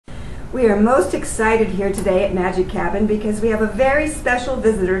We are most excited here today at Magic Cabin because we have a very special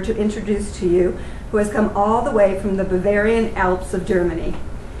visitor to introduce to you who has come all the way from the Bavarian Alps of Germany.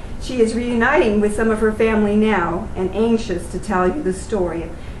 She is reuniting with some of her family now and anxious to tell you the story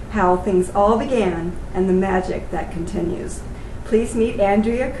of how things all began and the magic that continues. Please meet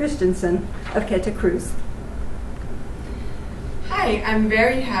Andrea Christiansen of Kathe Kruse. Hi, I'm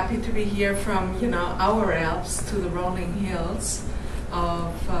very happy to be here from, our Alps to the rolling hills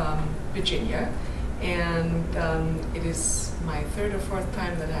of Virginia, and it is my third or fourth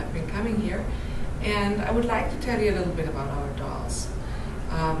time that I've been coming here, and I would like to tell you a little bit about our dolls.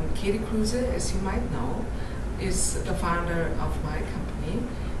 Kathe Kruse, as you might know, is the founder of my company,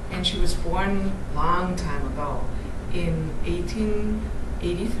 and she was born a long time ago in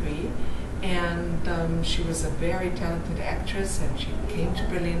 1883, and she was a very talented actress, and she came to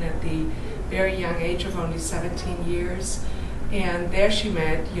Berlin at the very young age of only 17 years. And there she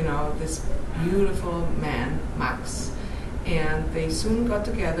met, this beautiful man, Max. And they soon got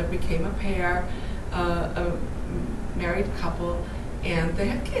together, became a pair, a married couple, and they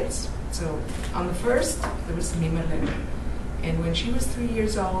had kids. So on the first, there was Mimele. And when she was 3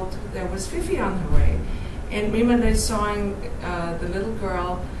 years old, there was Fifi on her way. And Mimele, sawing the little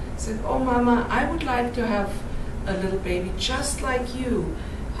girl, said, "Oh, Mama, I would like to have a little baby just like you,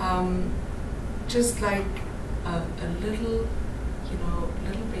 just like a little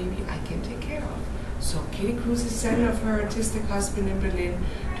baby I can take care of." So Kathe Kruse sent off her artistic husband in Berlin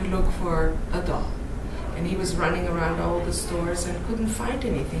to look for a doll. And he was running around all the stores and couldn't find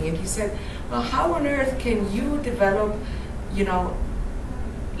anything. And he said, "Well, how on earth can you develop,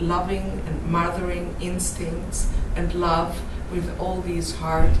 loving and mothering instincts and love with all these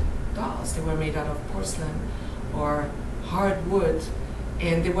hard dolls?" They were made out of porcelain or hard wood,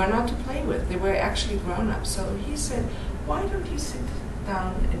 and they were not to play with. They were actually grown-ups. So he said, "Why don't you sit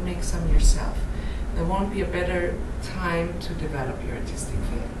down and make some yourself? There won't be a better time to develop your artistic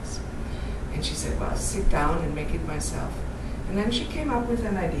feelings." And she said, "Well, sit down and make it myself." And then she came up with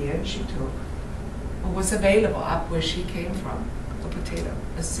an idea, and she took what was available up where she came from, a potato,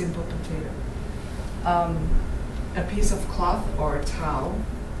 a simple potato, a piece of cloth or a towel,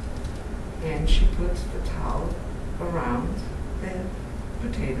 and she put the towel around the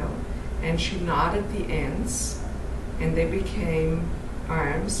potato, and she knotted the ends, and they became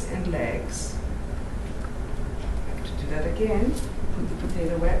arms and legs. I have to do that again. Put the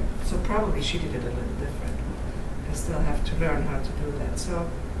potato wet. So probably she did it a little different. I still have to learn how to do that. So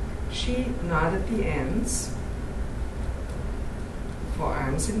she knotted the ends for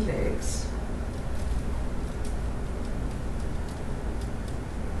arms and legs.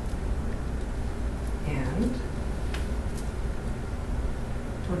 And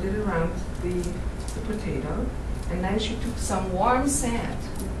put it around the potato. And then she took some warm sand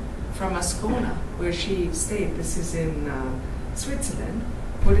from Ascona, where she stayed. This is in Switzerland.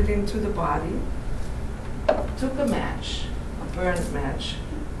 Put it into the body, took a match, a burnt match,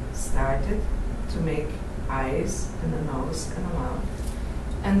 started to make eyes and a nose and a mouth.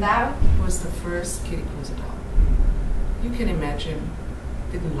 And that was the first Kathe Kruse doll. You can imagine,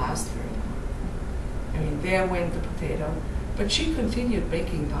 it didn't last very long. I mean, there went the potato, but she continued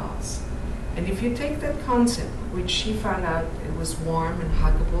making dolls. And if you take that concept, which she found out it was warm and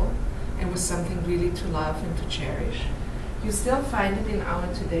huggable, and was something really to love and to cherish, you still find it in our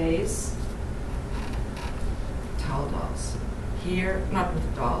today's towel dolls. Here, not with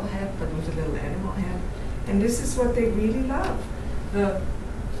a doll head, but with a little animal head. And this is what they really love. The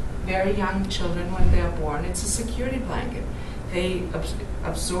very young children, when they are born, it's a security blanket. They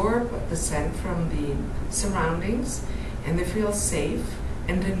absorb the scent from the surroundings, and they feel safe,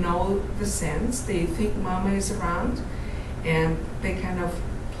 and they know the scents. They think Mama is around, and they kind of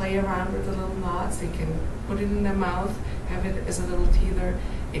play around with the little knots. They can put it in their mouth, have it as a little teether.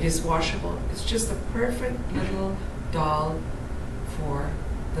 It is washable. It's just a perfect little doll for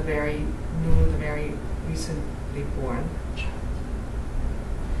the very new, the very recently born child.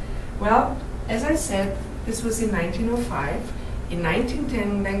 Well, as I said, this was in 1905. In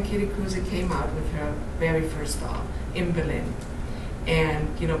 1910, then Kathe Kruse came out with her very first doll in Berlin.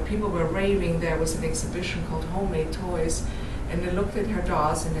 And people were raving. There was an exhibition called Homemade Toys, and they looked at her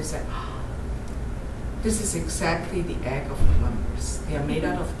dolls and they said, "Oh, this is exactly the egg of Columbus. They are made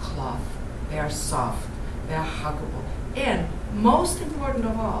out of cloth. They are soft. They are huggable. And most important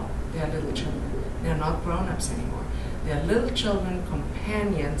of all, they are little children. They are not grown-ups anymore. They are little children,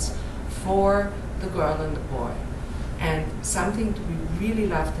 companions for the girl and the boy, and something to be really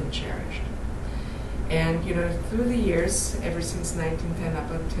loved and cherished." And through the years, ever since 1910 up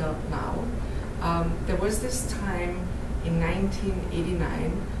until now, there was this time in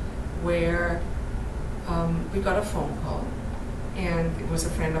 1989 where we got a phone call, and it was a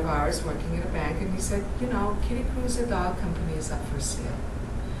friend of ours working at a bank, and he said, you know, Kathe Kruse Doll Company is up for sale.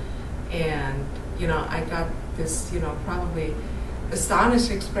 And, you know, I got this, you know, probably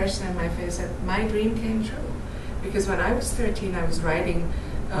astonished expression on my face that my dream came true. Because when I was 13, I was writing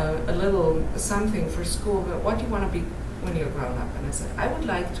a little something for school, but what do you want to be when you're grown up? And I said, I would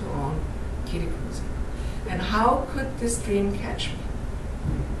like to own Kathe Kruse. And how could this dream catch me?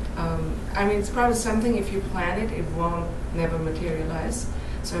 I mean, it's probably something, if you plan it, it won't never materialize.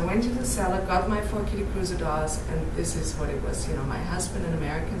 So I went to the seller, got my 4 Kathe Kruse dolls, and this is what it was. You know, my husband, an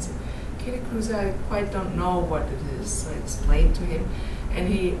American, said, Kathe Kruse, I quite don't know what it is. So I explained to him. And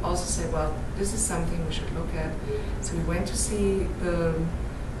he also said, well, this is something we should look at. So we went to see the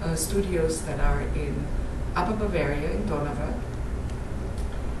studios that are in Upper Bavaria, in Donauwörth.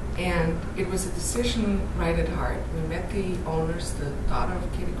 And it was a decision right at heart. We met the owners, the daughter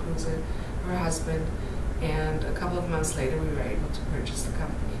of Kathe Kruse, her husband, and a couple of months later we were able to purchase the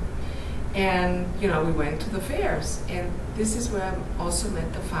company. And, you know, we went to the fairs, and this is where I also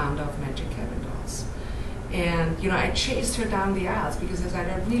met the founder of Magic Cabin Dolls. And, you know, I chased her down the aisles because I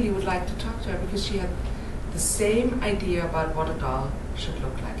said I really would like to talk to her, because she had the same idea about what a doll should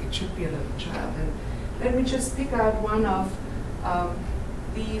look like. It should be a little child. And let me just pick out one of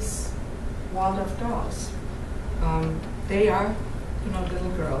these Waldorf dolls. They are, you know,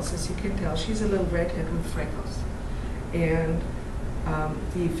 little girls, as you can tell. She's a little redhead with freckles. And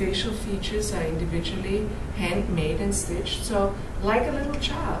the facial features are individually handmade and stitched. So, like a little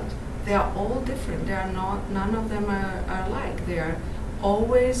child, they are all different. They are not, none of them are alike. They are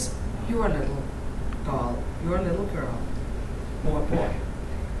always your little doll, your little girl, or boy.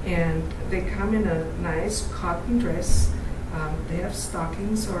 And they come in a nice cotton dress. They have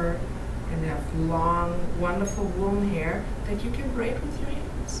stockings, and they have long, wonderful woolen hair that you can braid with your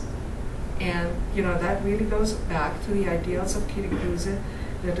hands. And, you know, that really goes back to the ideals of Kathe Kruse,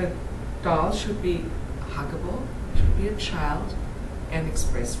 that a doll should be huggable, should be a child, and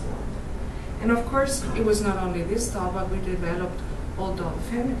express warmth. And of course, it was not only this doll, but we developed all doll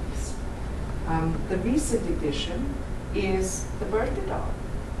families. The recent edition is the birthday doll.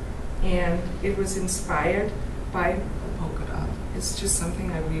 And it was inspired by polka dot. It's just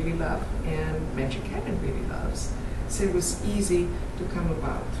something I really love, and Magic Cabin really loves. So it was easy to come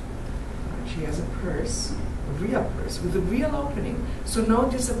about. She has a purse, a real purse, with a real opening, so no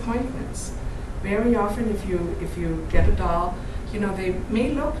disappointments. Very often if you get a doll, you know, they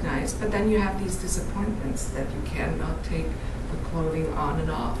may look nice, but then you have these disappointments that you cannot take the clothing on and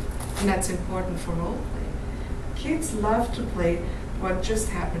off. And that's important for role play. Kids love to play what just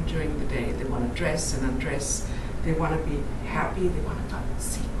happened during the day. They want to dress and undress. They want to be happy. They want to talk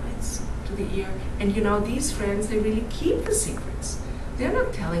secrets to the ear. And you know, these friends, they really keep the secrets. They're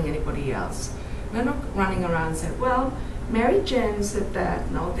not telling anybody else. They're not running around and saying, well, Mary Jane said that.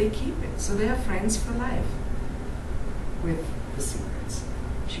 No, they keep it. So they have friends for life with the secrets.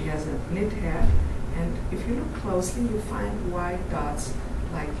 She has a knit hat, and if you look closely, you find white dots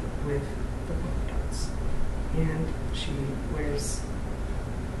like with the polka dots. And she wears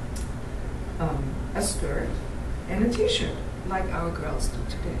a skirt and a t-shirt like our girls do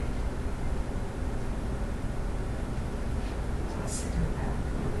today. So I'll sit her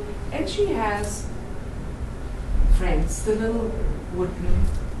back. And she has friends, the little wooden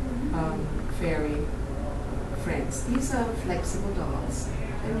fairy friends. These are flexible dolls.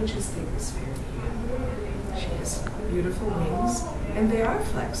 Let me just take this fairy here. She has beautiful wings, and they are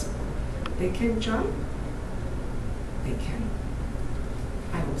flexible. They can jump. They can,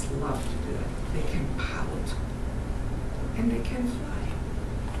 I always love to do it. They can pout, and they can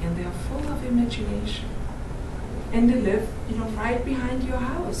fly, and they are full of imagination. And they live, you know, right behind your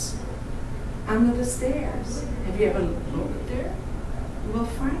house, under the stairs. Have you ever looked there? You will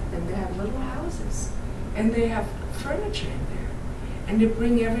find them. They have little houses, and they have furniture in there, and they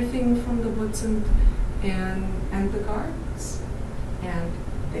bring everything from the woods and the gardens, and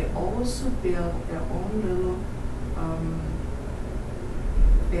they also build their own little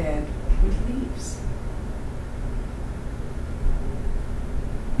bed with leaves.